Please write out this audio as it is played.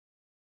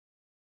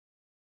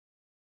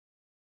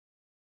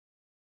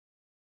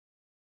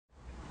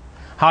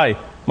Hi,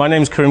 my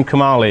name's Karim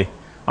Kamali.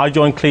 I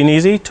joined Clean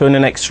Easy to earn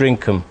an extra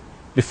income.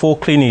 Before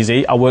Clean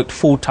Easy, I worked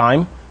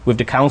full-time with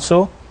the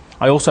council.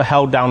 I also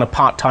held down a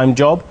part-time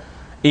job,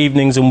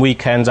 evenings and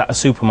weekends at a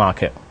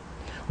supermarket.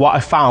 What I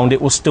found,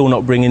 it was still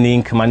not bringing the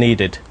income I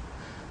needed.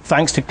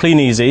 Thanks to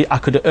Clean Easy, I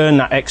could earn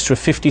that extra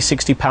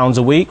 £50–60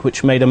 a week,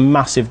 which made a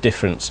massive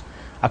difference.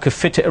 I could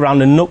fit it around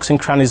the nooks and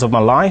crannies of my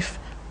life,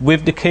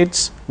 with the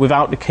kids,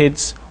 without the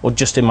kids, or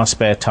just in my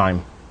spare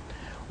time.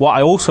 What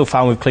I also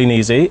found with Clean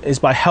Easy is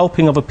by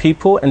helping other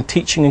people and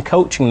teaching and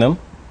coaching them,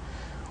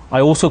 I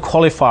also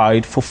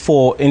qualified for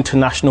 4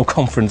 international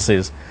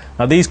conferences.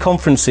 Now these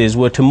conferences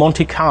were to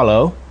Monte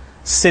Carlo,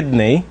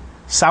 Sydney,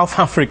 South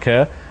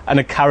Africa, and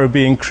a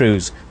Caribbean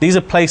cruise. These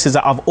are places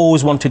that I've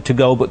always wanted to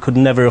go but could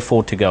never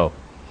afford to go.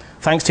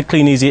 Thanks to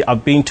Clean Easy,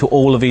 I've been to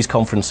all of these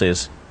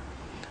conferences.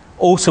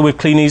 Also with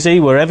Clean Easy,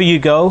 wherever you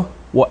go,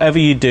 whatever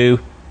you do,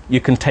 you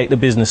can take the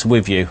business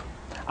with you.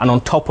 And on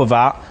top of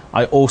that,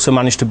 I also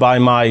managed to buy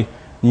my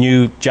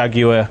new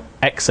Jaguar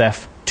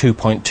XF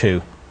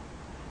 2.2.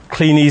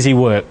 Clean Easy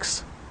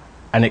works,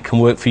 and it can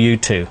work for you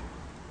too.